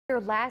Your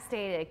last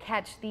day to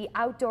catch the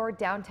outdoor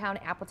downtown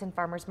Appleton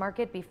Farmers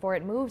Market before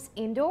it moves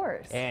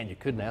indoors. And you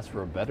couldn't ask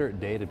for a better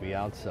day to be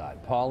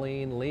outside.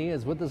 Pauline Lee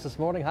is with us this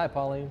morning. Hi,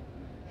 Pauline.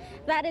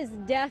 That is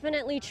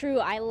definitely true.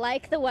 I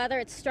like the weather.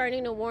 It's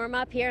starting to warm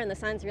up here and the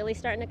sun's really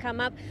starting to come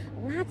up.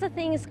 Lots of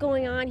things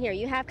going on here.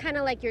 You have kind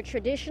of like your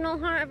traditional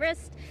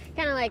harvest,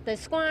 kind of like the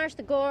squash,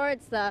 the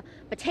gourds, the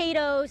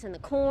potatoes, and the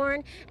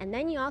corn. And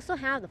then you also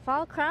have the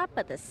fall crop,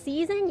 but the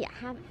season you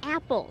have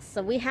apples.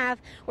 So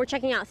we're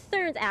checking out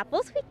Thurn's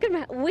apples.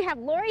 We have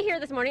Lori here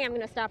this morning. I'm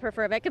going to stop her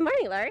for a bit. Good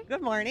morning, Lori.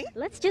 Good morning.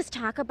 Let's just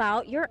talk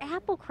about your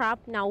apple crop.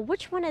 Now,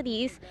 which one of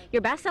these,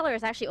 your best seller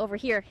is actually over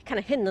here, kind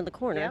of hidden in the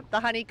corner. Yep, the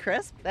Honey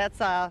Crisp.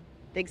 That's a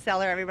big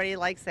seller. Everybody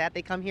likes that.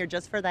 They come here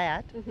just for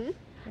that. Mm-hmm.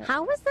 Yep.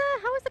 How was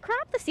the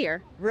crop this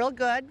year? Real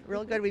good,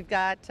 real good. We've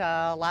got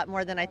a lot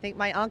more than I think.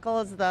 My uncle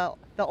is the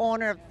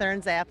owner of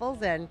Thurn's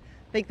Apples, and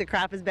I think the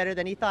crop is better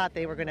than he thought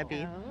they were going to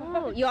be.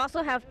 Oh, you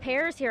also have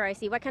pears here, I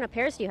see. What kind of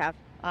pears do you have?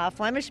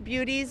 Flemish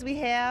Beauties we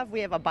have. We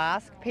have a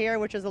Bosque pear,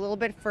 which is a little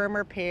bit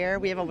firmer pear.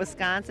 We have a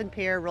Wisconsin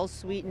pear, real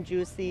sweet and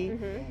juicy.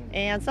 Mm-hmm.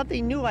 And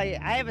something new, I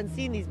haven't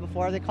seen these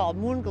before. They're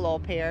called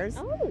Moonglow pears.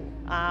 Oh.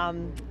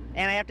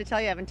 And I have to tell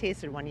you, I haven't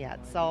tasted one yet,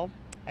 so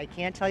I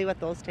can't tell you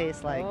what those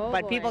taste like. Oh,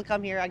 but boy. people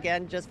come here,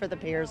 again, just for the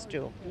pears,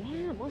 too.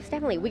 Yeah, most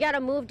definitely. We got to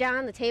move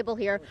down the table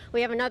here.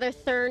 We have another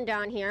Thurn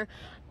down here.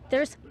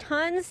 There's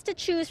tons to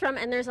choose from,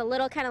 and there's a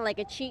little kind of like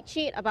a cheat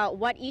sheet about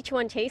what each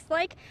one tastes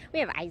like. We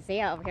have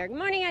Isaiah over here. Good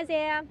morning,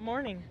 Isaiah.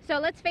 Morning. So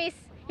let's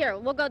here,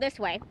 we'll go this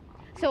way.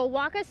 So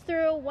walk us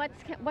through what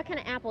kind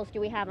of apples do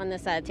we have on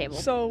this table?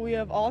 So we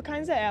have all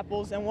kinds of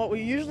apples, and what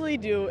we usually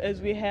do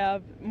is we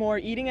have more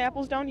eating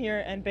apples down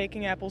here and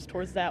baking apples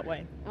towards that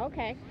way.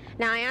 Okay.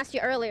 Now I asked you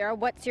earlier,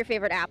 what's your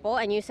favorite apple?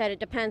 And you said it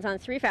depends on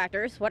 3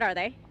 factors. What are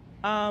they?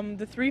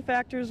 The 3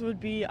 factors would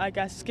be, I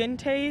guess, skin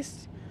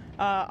taste,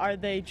 are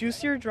they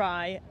juicy or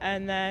dry,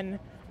 and then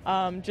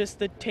just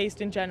the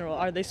taste in general.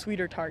 Are they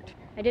sweet or tart?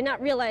 I did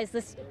not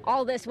realize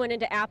all this went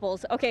into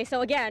apples. Okay,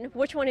 so again,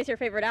 which one is your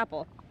favorite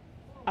apple?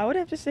 I would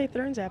have to say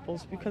Thurn's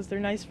apples because they're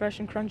nice, fresh,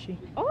 and crunchy.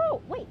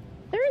 Oh, wait.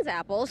 Thurn's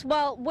apples?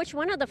 Well, which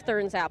one of the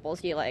Thurn's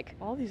apples do you like?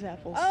 All these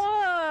apples.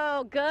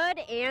 Oh, good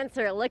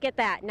answer. Look at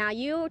that. Now,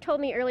 you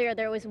told me earlier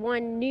there was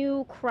one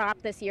new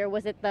crop this year.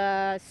 Was it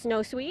the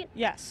Snow Sweet?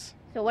 Yes.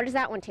 So what does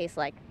that one taste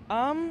like?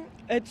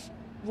 It's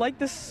like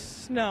the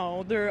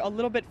snow. They're a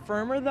little bit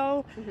firmer,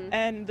 though,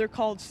 and they're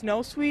called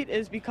Snow Sweet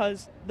is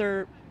because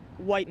they're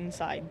white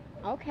inside.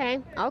 Okay.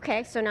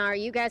 So now are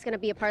you guys going to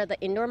be a part of the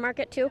indoor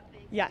market, too?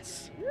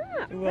 Yes,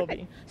 it will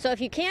be. So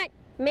if you can't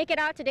make it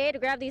out today to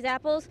grab these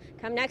apples,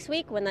 come next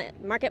week when the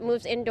market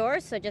moves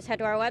indoors. So just head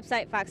to our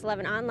website,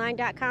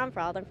 fox11online.com, for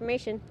all the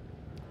information.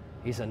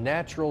 He's a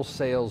natural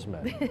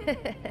salesman.